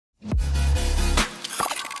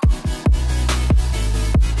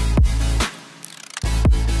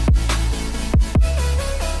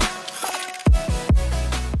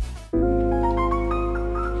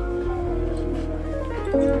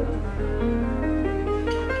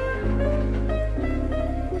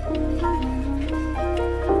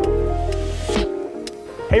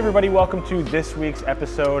Hey everybody, welcome to this week's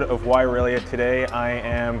episode of Why Aurelia. Today I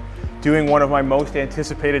am doing one of my most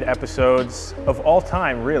anticipated episodes of all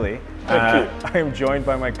time, really. Thank you. I am joined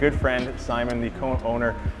by my good friend Simon, the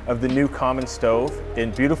co-owner of the new Common Stove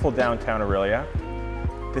in beautiful downtown Aurelia.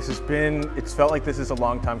 It's felt like this is a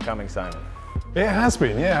long time coming, Simon. It has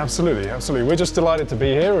been, yeah, absolutely. We're just delighted to be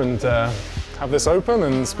here and have this open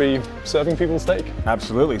and be serving people steak.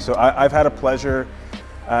 Absolutely. So I've had a pleasure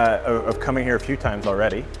of coming here a few times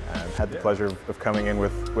already. I've had the pleasure of coming in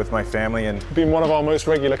with my family and Been one of our most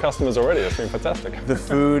regular customers already. It's been fantastic. the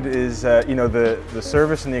food is, the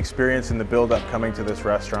service and the experience and the build-up coming to this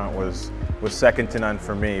restaurant was second to none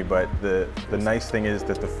for me. But the nice thing is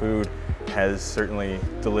that the food has certainly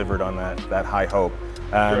delivered on that high hope.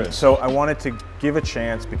 So I wanted to give a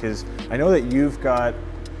chance because I know that you've got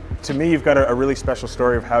a really special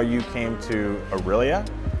story of how you came to Aurelia.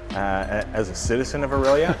 As a citizen of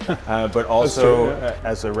Aurelia, but also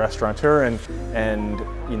as a restaurateur, and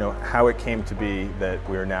you know how it came to be that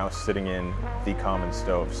we are now sitting in the Common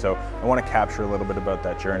Stove. So I want to capture a little bit about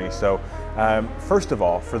that journey. So first of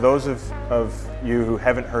all, for those of you who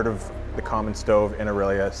haven't heard of the Common Stove in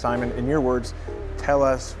Aurelia, Simon, in your words, tell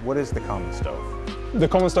us, what is the Common Stove? The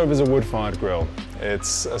Common Stove is a wood-fired grill.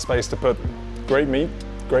 It's a space to put great meat,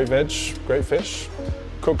 great veg, great fish,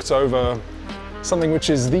 cooked over something which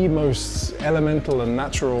is the most elemental and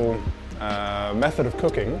natural method of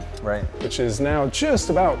cooking, Right. which is now just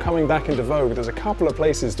about coming back into vogue. There's a couple of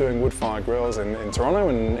places doing wood-fired grills in Toronto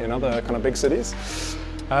and in other kind of big cities,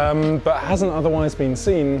 but hasn't otherwise been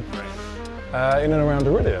seen in and around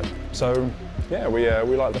Aurelia. So yeah,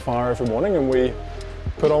 we light the fire every morning and we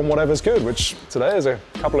put on whatever's good, which today is a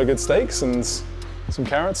couple of good steaks and some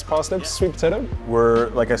carrots, parsnips, sweet potato.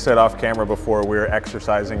 We're, like I said off camera before, we're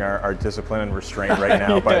exercising our discipline and restraint right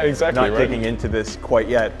now, Yeah, but exactly, not right. digging into this quite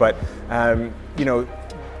yet. But you know,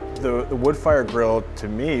 the wood fire grill, to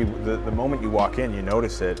me, the moment you walk in, you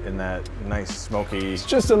notice it in that nice smoky. It's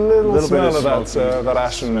just a little smell bit of smoky that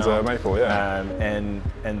ash and smell. maple, yeah.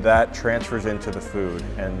 And that transfers into the food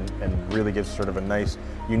and really gives sort of a nice,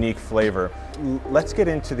 unique flavor. Let's get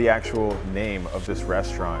into the actual name of this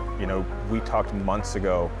restaurant. You know, we talked months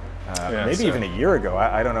ago, maybe even a year ago,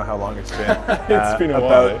 I don't know how long it's been, It's been a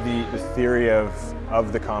while, about the theory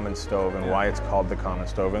of the Common Stove and why it's called the Common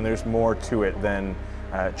Stove. And there's more to it than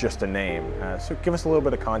just a name. So give us a little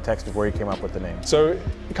bit of context of where you came up with the name. So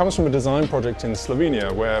it comes from a design project in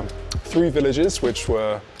Slovenia where 3 villages, which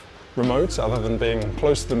were remote other than being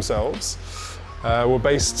close to themselves, were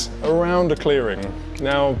based around a clearing.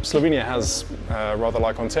 Now, Slovenia has, rather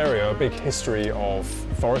like Ontario, a big history of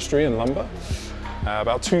forestry and lumber.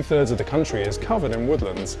 About 2/3 of the country is covered in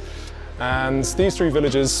woodlands. And these 3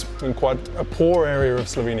 villages, in quite a poor area of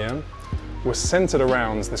Slovenia, were centered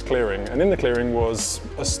around this clearing. And in the clearing was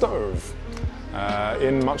a stove,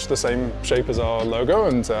 in much the same shape as our logo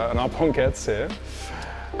and our ponquettes here.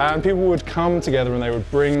 And people would come together and they would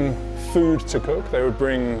bring food to cook. They would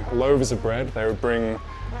bring loaves of bread, they would bring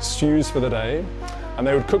stews for the day, and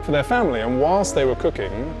they would cook for their family. And whilst they were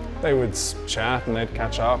cooking, they would chat and they'd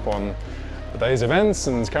catch up on the day's events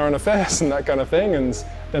and current affairs and that kind of thing. And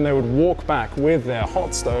then they would walk back with their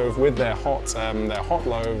hot stove, with their hot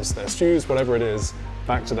loaves, their stews, whatever it is,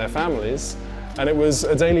 back to their families. And it was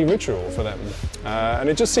a daily ritual for them. And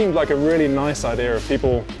it just seemed like a really nice idea of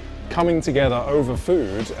people coming together over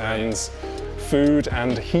food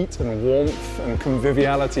and heat and warmth and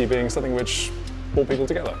conviviality being something which brought people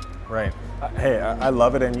together. Right. Hey, I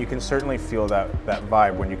love it, and you can certainly feel that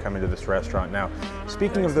vibe when you come into this restaurant. Now,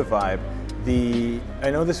 speaking of the vibe, I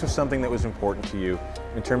know this was something that was important to you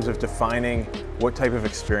in terms of defining what type of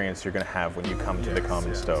experience you're going to have when you come to the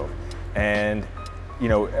Common Stove. And you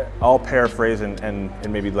know, I'll paraphrase and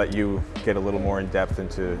maybe let you get a little more in depth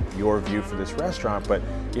into your view for this restaurant, but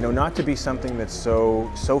you know, not to be something that's so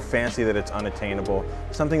fancy that it's unattainable,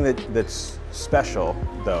 something that's special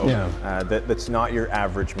though, that's not your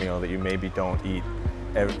average meal that you maybe don't eat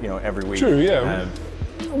every week. True, yeah.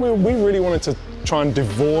 We really wanted to try and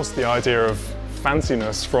divorce the idea of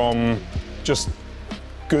fanciness from just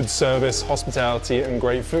good service, hospitality, and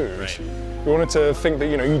great food. Right. We wanted to think that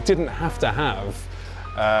you didn't have to have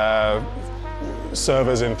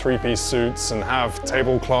servers in 3-piece suits and have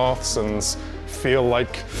tablecloths and feel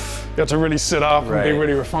like you have to really sit up and be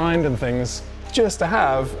really refined and things, just to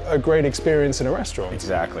have a great experience in a restaurant.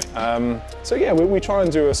 Exactly. So yeah, we try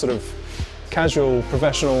and do a sort of casual,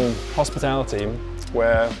 professional hospitality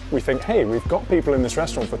where we think, hey, we've got people in this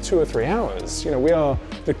restaurant for 2 or 3 hours. We are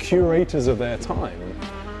the curators of their time.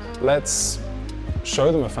 Let's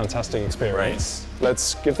show them a fantastic experience.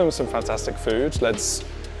 Let's give them some fantastic food. Let's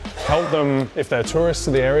help them, if they're tourists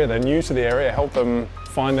to the area, they're new to the area, help them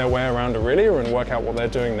find their way around Orillia and work out what they're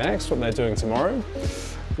doing next, what they're doing tomorrow.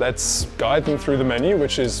 Let's guide them through the menu,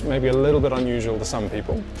 which is maybe a little bit unusual to some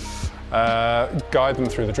people. Guide them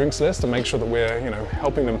through the drinks list and make sure that we're,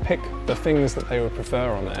 helping them pick the things that they would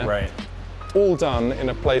prefer on there. Right. All done in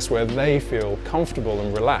a place where they feel comfortable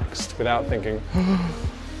and relaxed without thinking,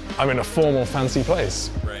 I'm in a formal, fancy place.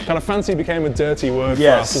 Right. Kind of fancy became a dirty word for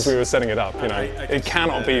us as we were setting it up. It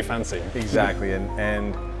cannot be fancy. Exactly,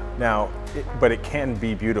 and now, but it can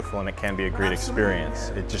be beautiful and it can be a great experience.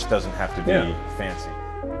 It just doesn't have to be fancy.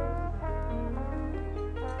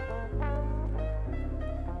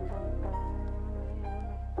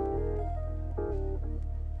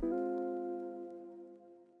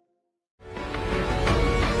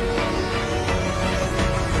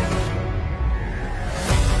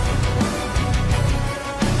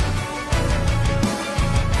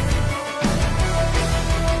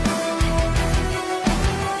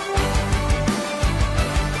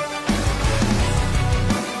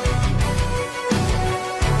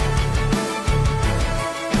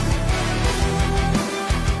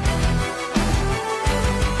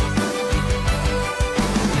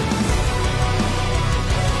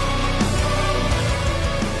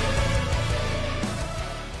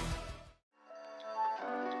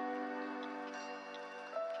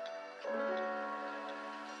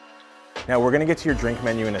 Now we're going to get to your drink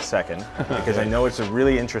menu in a second, because I know it's a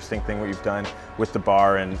really interesting thing what you've done with the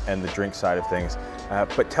bar and the drink side of things.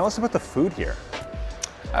 But tell us about the food here.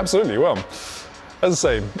 Absolutely. Well, as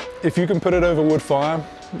I say, if you can put it over wood fire,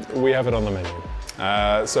 we have it on the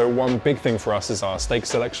menu. So one big thing for us is our steak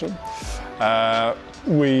selection.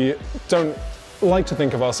 We don't like to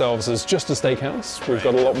think of ourselves as just a steakhouse. We've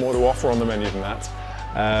got a lot more to offer on the menu than that.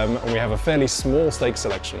 And we have a fairly small steak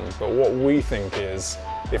selection, but what we think is,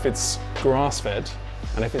 if it's grass-fed,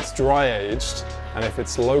 and if it's dry-aged, and if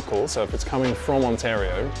it's local, so if it's coming from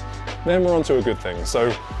Ontario, then we're onto a good thing.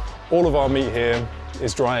 So all of our meat here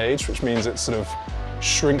is dry-aged, which means it sort of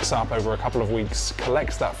shrinks up over a couple of weeks,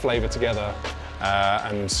 collects that flavor together,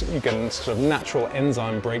 and you get a sort of natural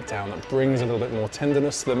enzyme breakdown that brings a little bit more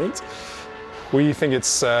tenderness to the meat. We think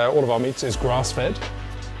it's, all of our meat is grass-fed.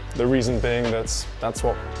 The reason being that that's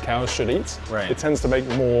what cows should eat. Right. It tends to make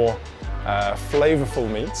more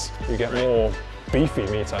flavorful meat. You get more beefy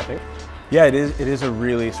meat, I think. Yeah, it is a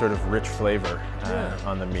really sort of rich flavor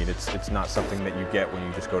on the meat. It's not something that you get when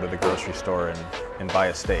you just go to the grocery store and buy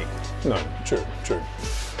a steak. No, true.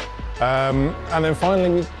 And then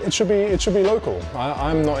finally, it should be local.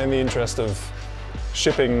 I'm not in the interest of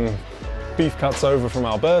shipping beef cuts over from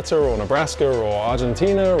Alberta or Nebraska or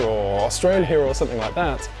Argentina or Australia or something like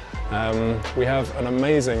that. We have an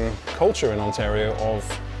amazing culture in Ontario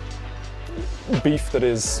of beef that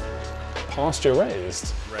is pasture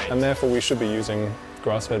raised, and therefore we should be using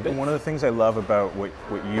grass-fed beef. And one of the things I love about what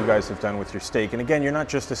you guys have done with your steak, and again, you're not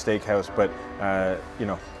just a steakhouse, but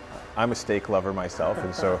I'm a steak lover myself,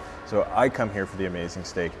 and so I come here for the amazing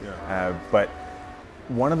steak. But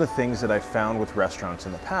one of the things that I've found with restaurants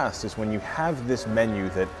in the past is when you have this menu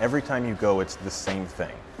that every time you go, it's the same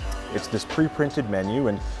thing. It's this pre-printed menu,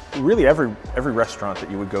 and really every restaurant that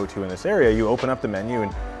you would go to in this area, you open up the menu,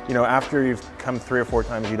 and after you've come 3 or 4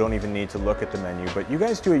 times, you don't even need to look at the menu. But you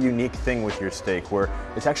guys do a unique thing with your steak where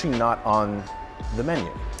it's actually not on the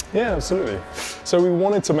menu. Yeah, absolutely. So we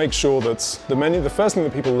wanted to make sure that the menu, the first thing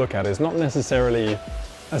that people look at is not necessarily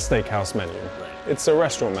a steakhouse menu. It's a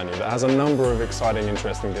restaurant menu that has a number of exciting,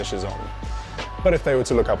 interesting dishes on. But if they were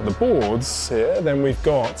to look up at the boards here, then we've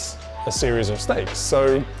got a series of steaks.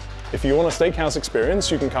 So if you want a steakhouse experience,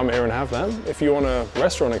 you can come here and have that. If you want a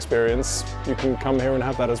restaurant experience, you can come here and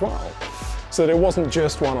have that as well. So that it wasn't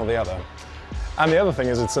just one or the other. And the other thing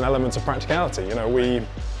is it's an element of practicality. We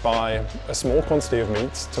buy a small quantity of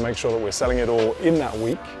meat to make sure that we're selling it all in that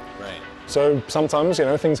week. So sometimes,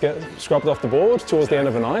 things get scrubbed off the board towards the end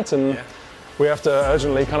of the night, and we have to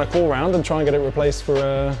urgently kind of call around and try and get it replaced for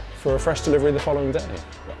a fresh delivery the following day.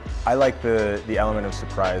 I like the element of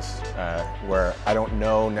surprise where I don't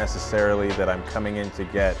know necessarily that I'm coming in to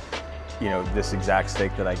get this exact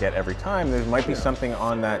steak that I get every time. There might be something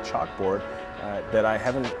on that chalkboard that I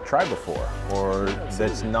haven't tried before, or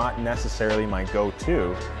that's not necessarily my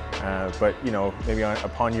go-to. But maybe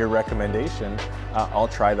upon your recommendation, I'll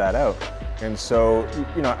try that out. And so,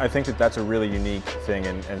 I think that that's a really unique thing,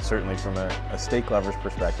 and certainly from a steak lover's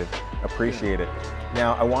perspective, appreciate it.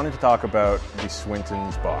 Now, I wanted to talk about the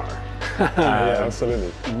Swinton's Bar. Yeah,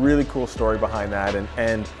 absolutely. Really cool story behind that,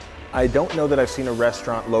 and I don't know that I've seen a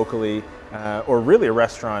restaurant locally, or really a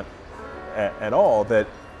restaurant at all, that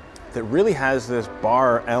really has this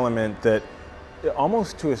bar element that it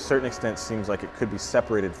almost to a certain extent seems like it could be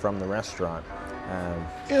separated from the restaurant.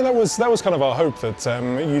 Yeah, that was kind of our hope, that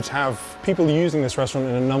you'd have people using this restaurant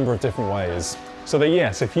in a number of different ways. So that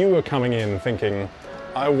yes, if you were coming in thinking,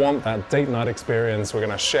 I want that date night experience, we're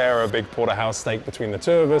going to share a big porterhouse steak between the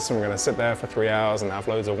two of us and we're going to sit there for 3 hours and have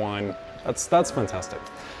loads of wine, that's fantastic.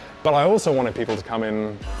 But I also wanted people to come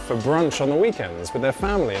in for brunch on the weekends with their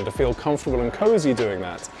family and to feel comfortable and cozy doing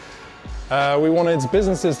that. We wanted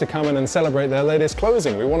businesses to come in and celebrate their latest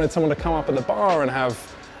closing. We wanted someone to come up at the bar and have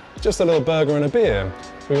just a little burger and a beer.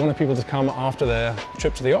 We wanted people to come after their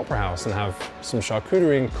trip to the Opera House and have some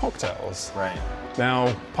charcuterie and cocktails. Right.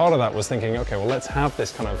 Now, part of that was thinking, okay, well, let's have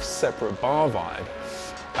this kind of separate bar vibe.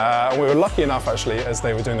 We were lucky enough, actually, as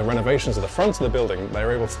they were doing the renovations of the front of the building, they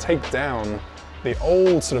were able to take down the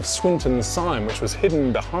old sort of Swinton sign, which was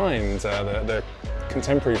hidden behind the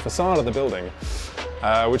contemporary facade of the building,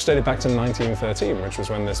 which dated back to 1913, which was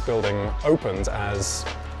when this building opened as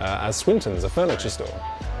Swinton's, a furniture store.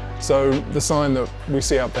 So the sign that we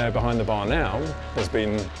see up there behind the bar now has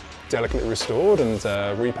been delicately restored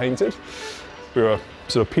and repainted. We were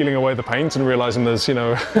sort of peeling away the paint and realizing there's, 6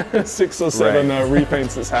 or 7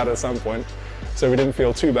 repaints it's had at some point. So we didn't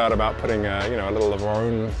feel too bad about putting, a little of our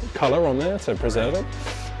own color on there to preserve it.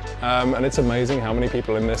 And it's amazing how many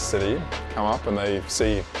people in this city come up and they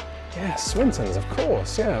see, yeah, Swinton's, of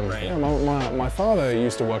course, yeah. Right. Yeah, my father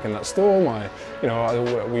used to work in that store.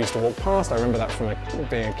 We used to walk past. I remember that from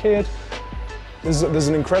being a kid. There's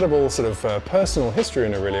an incredible sort of personal history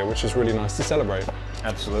in Orillia, which is really nice to celebrate.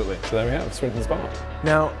 Absolutely. So there we have Swinton's Bar.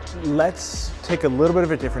 Now, let's take a little bit of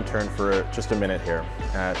a different turn for just a minute here,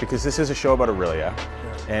 because this is a show about Orillia,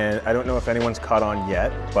 and I don't know if anyone's caught on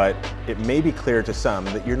yet, but it may be clear to some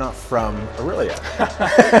that you're not from Orillia.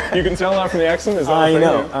 You can tell that from the accent, is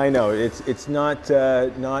that I know. It's not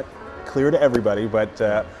clear to everybody,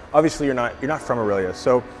 but obviously you're not from Orillia.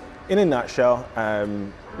 So, in a nutshell,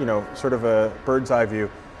 sort of a bird's eye view,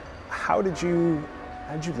 how did you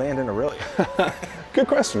land in Orillia? Good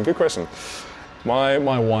question. My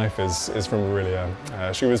wife is from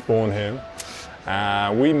Orillia. She was born here.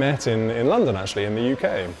 We met in London, actually, in the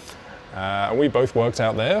UK. And we both worked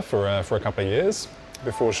out there for a couple of years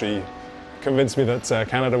before she convinced me that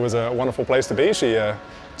Canada was a wonderful place to be. She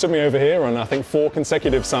took me over here on, I think, 4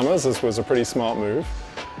 consecutive summers. This was a pretty smart move.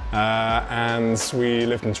 And we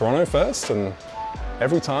lived in Toronto first, and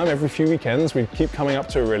every few weekends, we'd keep coming up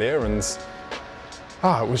to Orillia, and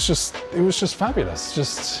it was just fabulous.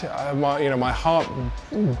 Just my heart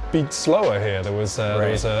beat slower here. There was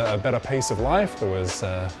a better pace of life. There was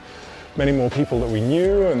many more people that we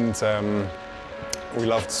knew, and we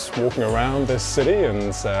loved walking around this city, and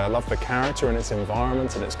loved the character and its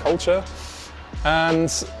environment and its culture. And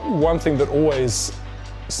one thing that always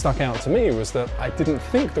stuck out to me was that I didn't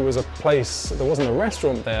think there was a place, there wasn't a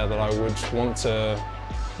restaurant there that I would want to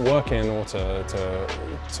work in or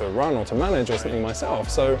to run or to manage or something myself.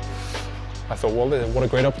 So I thought, well, what a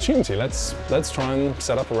great opportunity. Let's try and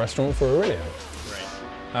set up a restaurant for Orillia.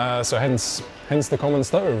 Right. So hence the Common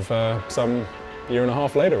Stove some 1.5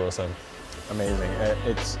 years later or so. Amazing.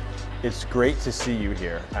 It's great to see you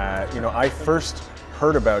here. I first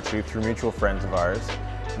heard about you through mutual friends of ours,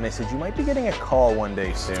 and they said you might be getting a call one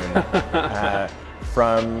day soon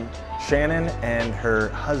from Shannon and her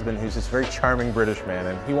husband, who's this very charming British man,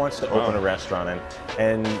 and he wants to open a restaurant,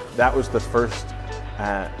 and that was the first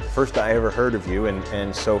I ever heard of you,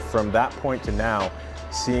 and so from that point to now,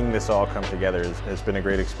 seeing this all come together has been a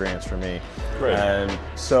great experience for me. Great.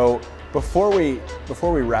 So before we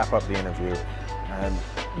wrap up the interview,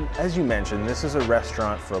 as you mentioned, this is a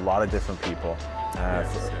restaurant for a lot of different people, for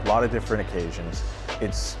a lot of different occasions.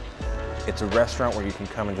 It's a restaurant where you can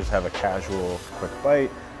come and just have a casual, quick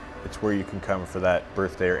bite. It's where you can come for that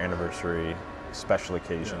birthday or anniversary, special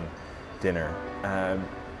occasion dinner.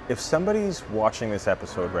 If somebody's watching this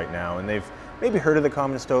episode right now and they've maybe heard of the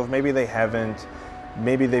Common Stove, maybe they haven't,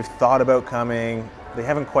 maybe they've thought about coming, they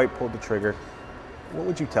haven't quite pulled the trigger, what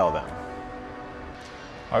would you tell them?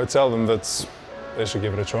 I would tell them that they should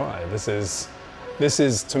give it a try. This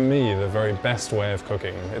is to me the very best way of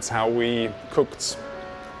cooking. It's how we cooked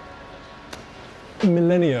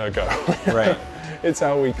millennia ago. Right. It's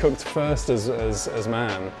how we cooked first as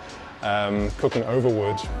man, cooking over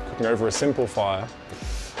wood, cooking over a simple fire.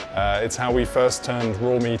 It's how we first turned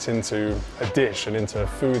raw meat into a dish and into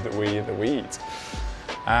food that we eat.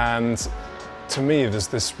 And to me, there's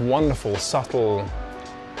this wonderful, subtle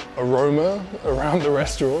aroma around the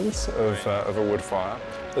restaurant of a wood fire.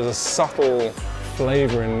 There's a subtle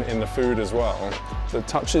flavor in the food as well that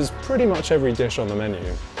touches pretty much every dish on the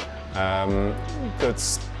menu.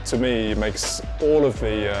 That's, to me, makes all of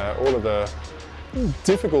the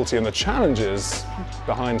difficulty and the challenges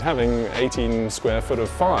behind having 18 square foot of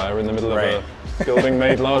fire in the middle of a building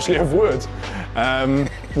made largely of wood,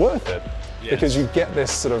 worth it. Yes. Because you get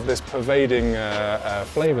this sort of this pervading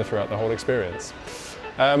flavor throughout the whole experience.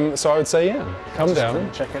 So I would say, yeah, come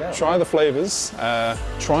down, check it out. Try the flavors,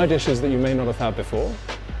 try dishes that you may not have had before,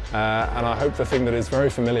 and I hope the thing that is very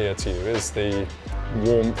familiar to you is the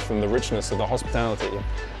warmth and the richness of the hospitality,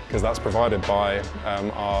 because that's provided by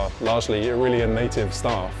our largely Aurelian native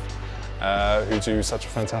staff who do such a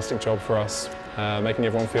fantastic job for us, making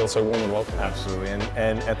everyone feel so warm and welcome. Absolutely,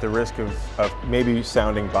 and at the risk of maybe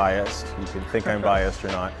sounding biased, you can think I'm biased or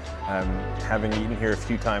not, having eaten here a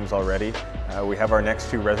few times already, we have our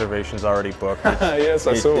next 2 reservations already booked. Yes,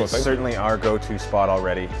 I saw. It's certainly our go-to spot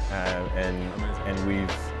already, and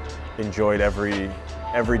we've enjoyed every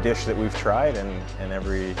dish that we've tried and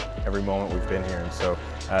every moment we've been here. And so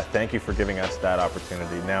thank you for giving us that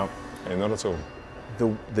opportunity. Now, hey, not at all.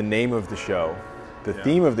 The name of the show, the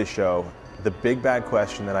theme of the show, the big bad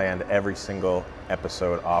question that I end every single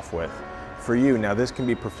episode off with. For you, now this can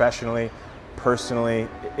be professionally, personally,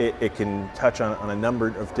 it can touch on a number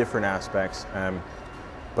of different aspects.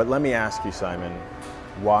 But let me ask you, Simon,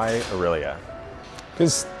 why Orillia?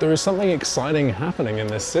 Because there is something exciting happening in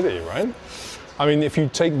this city, right? I mean, if you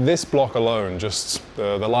take this block alone, just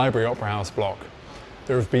the Library Opera House block,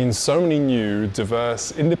 there have been so many new,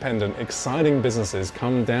 diverse, independent, exciting businesses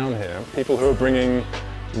come down here. People who are bringing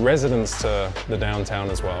residents to the downtown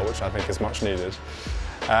as well, which I think is much needed.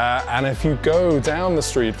 And if you go down the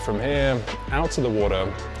street from here out to the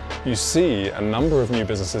water, you see a number of new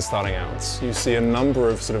businesses starting out. You see a number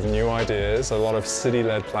of sort of new ideas, a lot of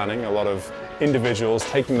city-led planning, a lot of individuals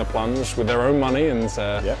taking the plunge with their own money and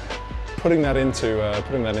putting that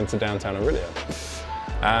into downtown Orillia.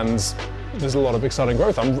 And there's a lot of exciting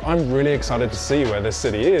growth. I'm really excited to see where this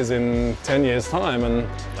city is in 10 years' time, and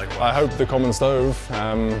I hope the Common Stove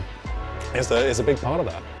is a big part of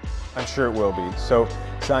that. I'm sure it will be. So,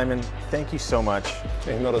 Simon, thank you so much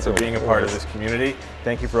for being a part of this community.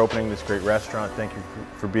 Thank you for opening this great restaurant. Thank you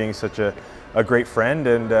for being such a great friend.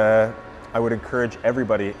 And I would encourage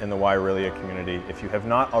everybody in the Why Orillia community, if you have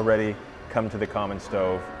not already come to the Common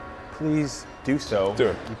Stove, please do so. Do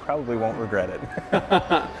it. You probably won't regret it.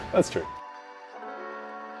 That's true.